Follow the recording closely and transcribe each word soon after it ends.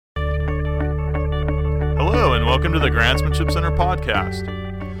and welcome to the Grantsmanship Center podcast.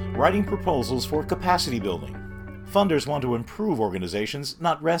 Writing proposals for capacity building. Funders want to improve organizations,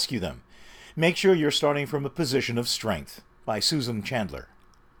 not rescue them. Make sure you're starting from a position of strength. By Susan Chandler.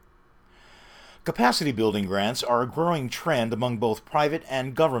 Capacity building grants are a growing trend among both private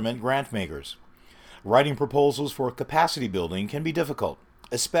and government grant makers. Writing proposals for capacity building can be difficult,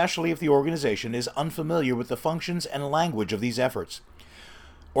 especially if the organization is unfamiliar with the functions and language of these efforts.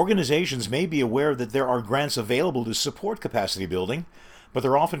 Organizations may be aware that there are grants available to support capacity building, but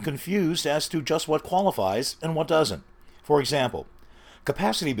they're often confused as to just what qualifies and what doesn't. For example,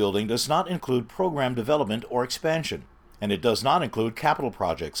 capacity building does not include program development or expansion, and it does not include capital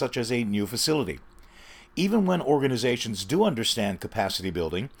projects such as a new facility. Even when organizations do understand capacity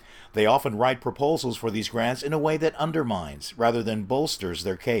building, they often write proposals for these grants in a way that undermines rather than bolsters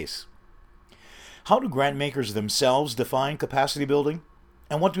their case. How do grant makers themselves define capacity building?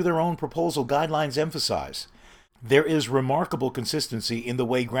 And what do their own proposal guidelines emphasize? There is remarkable consistency in the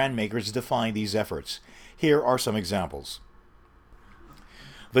way grant makers define these efforts. Here are some examples.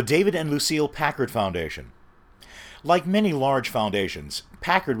 The David and Lucille Packard Foundation. Like many large foundations,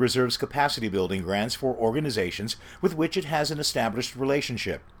 Packard reserves capacity building grants for organizations with which it has an established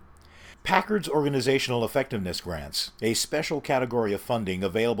relationship. Packard's Organizational Effectiveness Grants, a special category of funding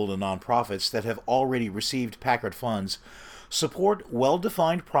available to nonprofits that have already received Packard funds, support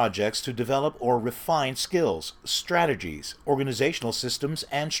well-defined projects to develop or refine skills, strategies, organizational systems,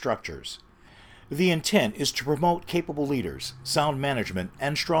 and structures. The intent is to promote capable leaders, sound management,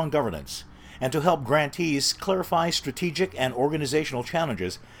 and strong governance, and to help grantees clarify strategic and organizational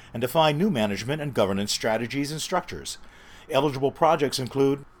challenges and define new management and governance strategies and structures. Eligible projects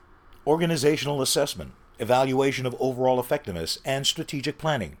include organizational assessment, evaluation of overall effectiveness, and strategic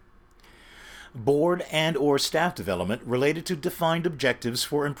planning. Board and/or staff development related to defined objectives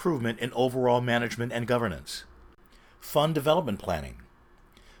for improvement in overall management and governance. Fund development planning.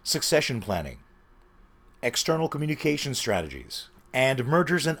 Succession planning. External communication strategies. And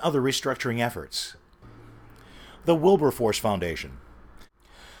mergers and other restructuring efforts. The Wilberforce Foundation.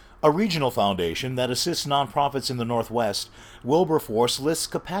 A regional foundation that assists nonprofits in the Northwest, Wilberforce lists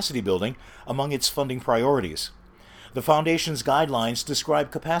capacity building among its funding priorities. The Foundation's guidelines describe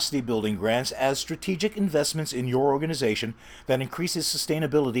capacity building grants as strategic investments in your organization that increases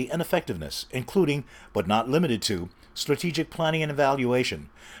sustainability and effectiveness, including, but not limited to, strategic planning and evaluation,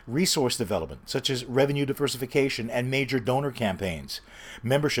 resource development, such as revenue diversification and major donor campaigns,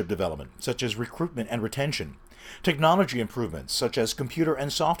 membership development, such as recruitment and retention, technology improvements, such as computer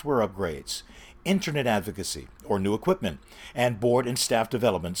and software upgrades, internet advocacy or new equipment, and board and staff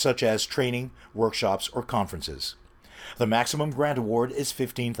development, such as training, workshops, or conferences. The maximum grant award is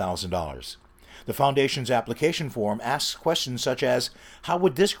 $15,000. The Foundation's application form asks questions such as, how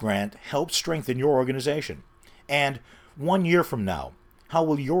would this grant help strengthen your organization? And 1 year from now, how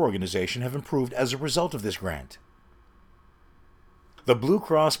will your organization have improved as a result of this grant? The Blue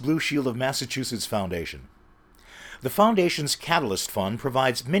Cross Blue Shield of Massachusetts Foundation. The Foundation's Catalyst Fund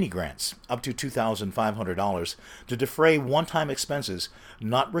provides mini grants, up to $2,500, to defray one-time expenses,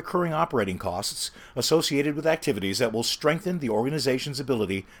 not recurring operating costs, associated with activities that will strengthen the organization's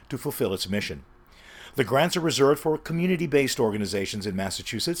ability to fulfill its mission. The grants are reserved for community-based organizations in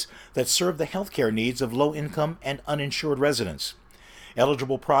Massachusetts that serve the healthcare needs of low-income and uninsured residents.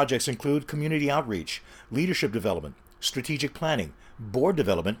 Eligible projects include community outreach, leadership development, strategic planning, board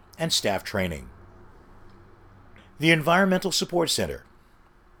development, and staff training. The Environmental Support Center.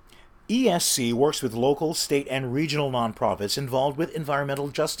 ESC works with local, state, and regional nonprofits involved with environmental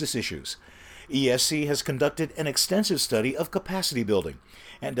justice issues. ESC has conducted an extensive study of capacity building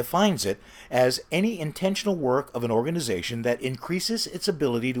and defines it as any intentional work of an organization that increases its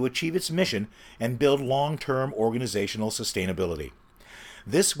ability to achieve its mission and build long-term organizational sustainability.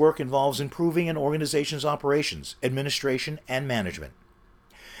 This work involves improving an organization's operations, administration, and management.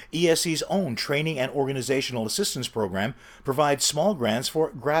 ESC's own Training and Organizational Assistance Program provides small grants for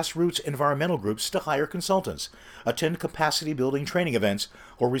grassroots environmental groups to hire consultants, attend capacity building training events,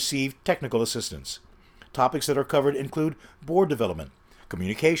 or receive technical assistance. Topics that are covered include board development,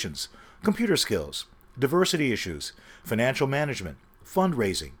 communications, computer skills, diversity issues, financial management,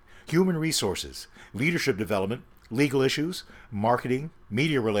 fundraising, human resources, leadership development, legal issues, marketing,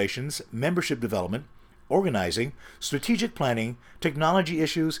 media relations, membership development, organizing, strategic planning, technology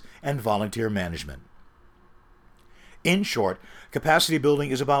issues, and volunteer management. In short, capacity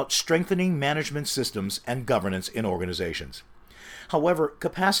building is about strengthening management systems and governance in organizations. However,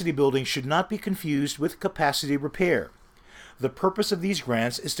 capacity building should not be confused with capacity repair. The purpose of these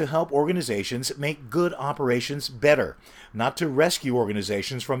grants is to help organizations make good operations better, not to rescue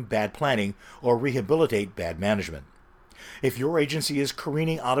organizations from bad planning or rehabilitate bad management. If your agency is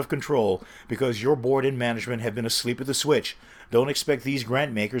careening out of control because your board and management have been asleep at the switch, don't expect these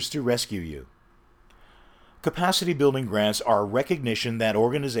grant makers to rescue you. Capacity building grants are a recognition that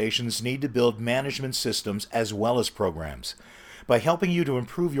organizations need to build management systems as well as programs. By helping you to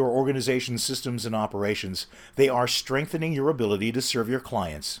improve your organization's systems and operations, they are strengthening your ability to serve your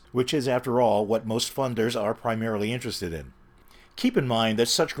clients, which is, after all, what most funders are primarily interested in. Keep in mind that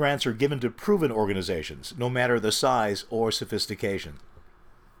such grants are given to proven organizations, no matter the size or sophistication.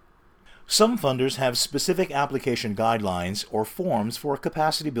 Some funders have specific application guidelines or forms for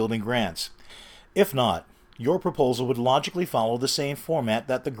capacity building grants. If not, your proposal would logically follow the same format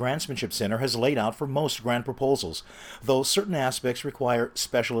that the Grantsmanship Center has laid out for most grant proposals, though certain aspects require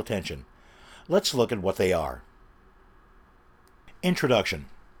special attention. Let's look at what they are. Introduction.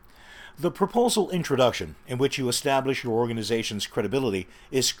 The proposal introduction, in which you establish your organization's credibility,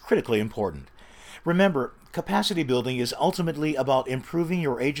 is critically important. Remember, capacity building is ultimately about improving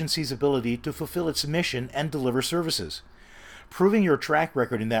your agency's ability to fulfill its mission and deliver services. Proving your track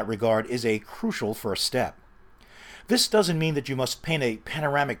record in that regard is a crucial first step. This doesn't mean that you must paint a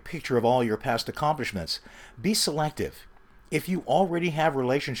panoramic picture of all your past accomplishments. Be selective. If you already have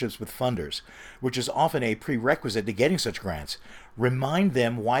relationships with funders, which is often a prerequisite to getting such grants, remind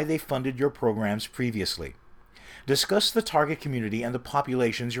them why they funded your programs previously. Discuss the target community and the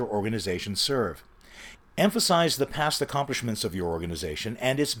populations your organization serve. Emphasize the past accomplishments of your organization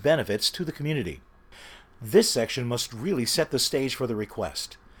and its benefits to the community. This section must really set the stage for the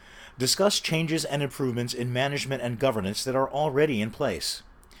request. Discuss changes and improvements in management and governance that are already in place.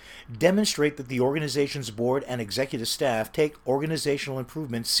 Demonstrate that the organization's board and executive staff take organizational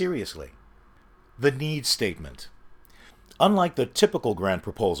improvement seriously. The needs statement. Unlike the typical grant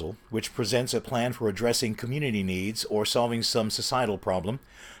proposal, which presents a plan for addressing community needs or solving some societal problem,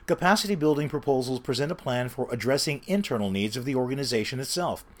 capacity building proposals present a plan for addressing internal needs of the organization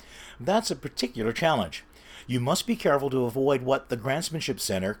itself. That's a particular challenge. You must be careful to avoid what the Grantsmanship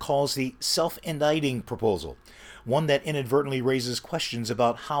Center calls the self-indicting proposal, one that inadvertently raises questions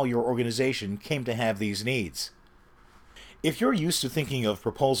about how your organization came to have these needs. If you're used to thinking of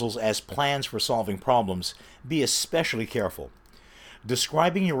proposals as plans for solving problems, be especially careful.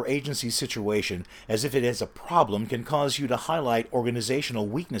 Describing your agency's situation as if it is a problem can cause you to highlight organizational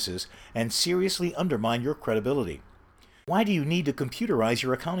weaknesses and seriously undermine your credibility. Why do you need to computerize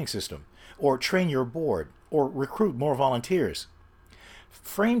your accounting system, or train your board, or recruit more volunteers?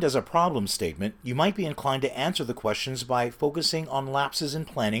 Framed as a problem statement, you might be inclined to answer the questions by focusing on lapses in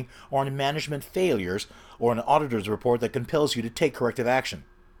planning or on management failures or an auditor's report that compels you to take corrective action.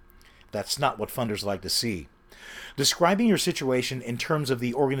 That's not what funders like to see. Describing your situation in terms of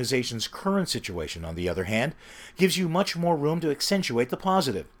the organization's current situation, on the other hand, gives you much more room to accentuate the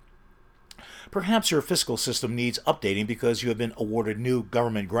positive. Perhaps your fiscal system needs updating because you have been awarded new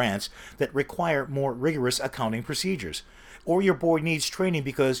government grants that require more rigorous accounting procedures. Or your board needs training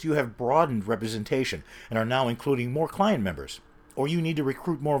because you have broadened representation and are now including more client members. Or you need to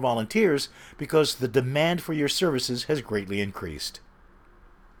recruit more volunteers because the demand for your services has greatly increased.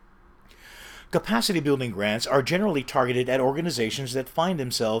 Capacity building grants are generally targeted at organizations that find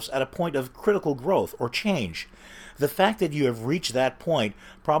themselves at a point of critical growth or change. The fact that you have reached that point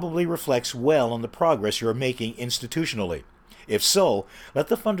probably reflects well on the progress you are making institutionally. If so, let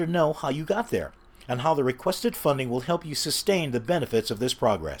the funder know how you got there and how the requested funding will help you sustain the benefits of this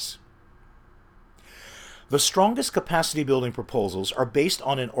progress. The strongest capacity building proposals are based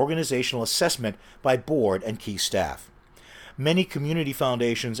on an organizational assessment by board and key staff. Many community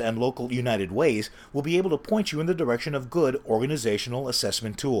foundations and local United Ways will be able to point you in the direction of good organizational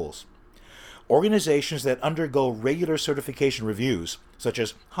assessment tools. Organizations that undergo regular certification reviews, such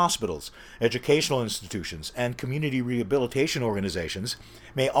as hospitals, educational institutions, and community rehabilitation organizations,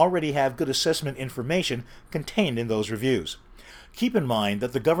 may already have good assessment information contained in those reviews. Keep in mind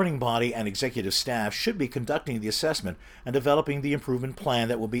that the governing body and executive staff should be conducting the assessment and developing the improvement plan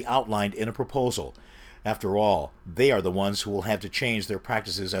that will be outlined in a proposal. After all, they are the ones who will have to change their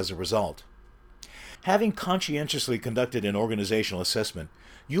practices as a result. Having conscientiously conducted an organizational assessment,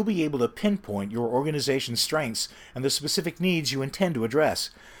 you'll be able to pinpoint your organization's strengths and the specific needs you intend to address.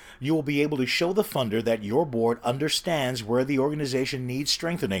 You will be able to show the funder that your board understands where the organization needs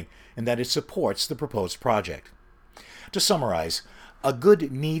strengthening and that it supports the proposed project. To summarize, a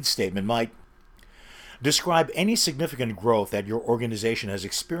good needs statement might describe any significant growth that your organization has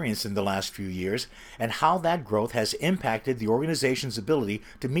experienced in the last few years and how that growth has impacted the organization's ability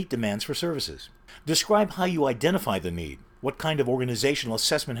to meet demands for services. Describe how you identify the need, What kind of organizational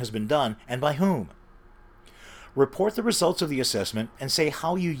assessment has been done and by whom? Report the results of the assessment and say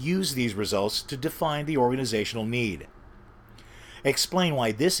how you use these results to define the organizational need. Explain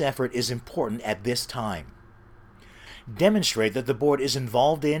why this effort is important at this time. Demonstrate that the board is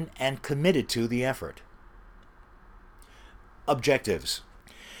involved in and committed to the effort. Objectives.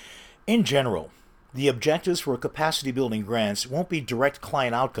 In general, the objectives for capacity building grants won't be direct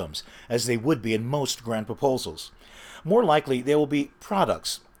client outcomes as they would be in most grant proposals. More likely, they will be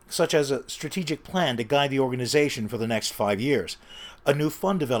products, such as a strategic plan to guide the organization for the next 5 years, a new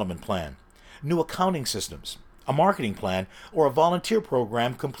fund development plan, new accounting systems, a marketing plan, or a volunteer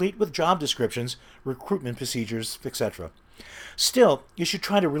program complete with job descriptions, recruitment procedures, etc. Still, you should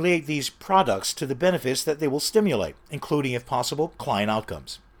try to relate these products to the benefits that they will stimulate, including, if possible, client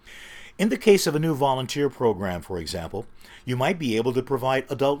outcomes. In the case of a new volunteer program, for example, you might be able to provide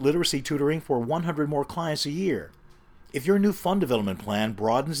adult literacy tutoring for 100 more clients a year. If your new fund development plan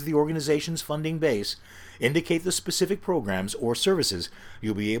broadens the organization's funding base, indicate the specific programs or services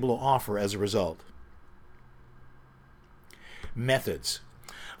you'll be able to offer as a result. Methods.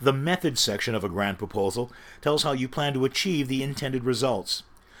 The methods section of a grant proposal tells how you plan to achieve the intended results.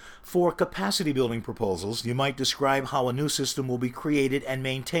 For capacity building proposals, you might describe how a new system will be created and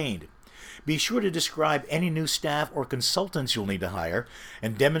maintained. Be sure to describe any new staff or consultants you'll need to hire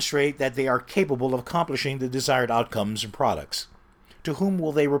and demonstrate that they are capable of accomplishing the desired outcomes and products. To whom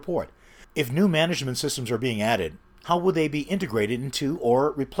will they report? If new management systems are being added, how will they be integrated into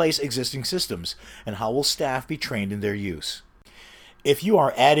or replace existing systems, and how will staff be trained in their use? If you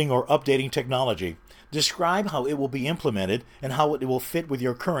are adding or updating technology, describe how it will be implemented and how it will fit with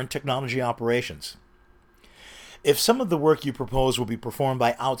your current technology operations. If some of the work you propose will be performed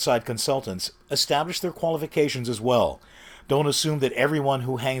by outside consultants, establish their qualifications as well. Don't assume that everyone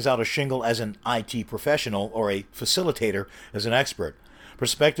who hangs out a shingle as an IT professional or a facilitator is an expert.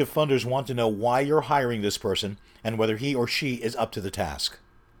 Prospective funders want to know why you're hiring this person and whether he or she is up to the task.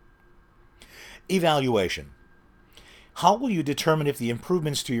 Evaluation. How will you determine if the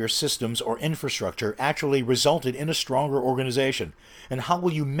improvements to your systems or infrastructure actually resulted in a stronger organization? And how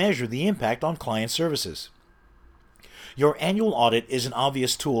will you measure the impact on client services? Your annual audit is an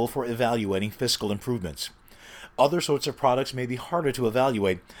obvious tool for evaluating fiscal improvements. Other sorts of products may be harder to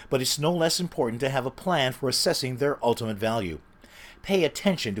evaluate, but it's no less important to have a plan for assessing their ultimate value. Pay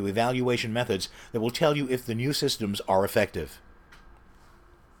attention to evaluation methods that will tell you if the new systems are effective.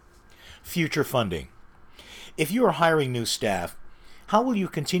 Future funding. If you are hiring new staff, how will you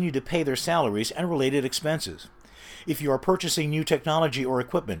continue to pay their salaries and related expenses? If you are purchasing new technology or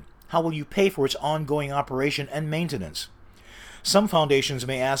equipment, how will you pay for its ongoing operation and maintenance? Some foundations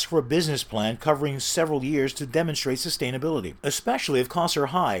may ask for a business plan covering several years to demonstrate sustainability, especially if costs are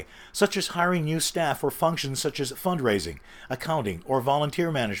high, such as hiring new staff for functions such as fundraising, accounting, or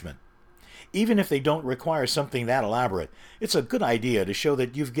volunteer management. Even if they don't require something that elaborate, it's a good idea to show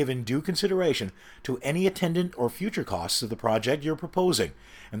that you've given due consideration to any attendant or future costs of the project you're proposing,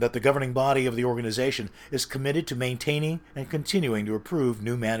 and that the governing body of the organization is committed to maintaining and continuing to improve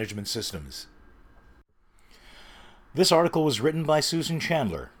new management systems. This article was written by Susan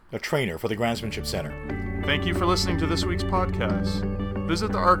Chandler, a trainer for the Grantsmanship Center. Thank you for listening to this week's podcast.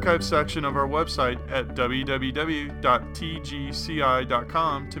 Visit the archive section of our website at www.tgci.com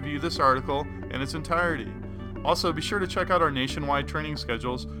to view this article in its entirety. Also, be sure to check out our nationwide training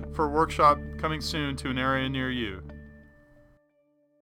schedules for a workshop coming soon to an area near you.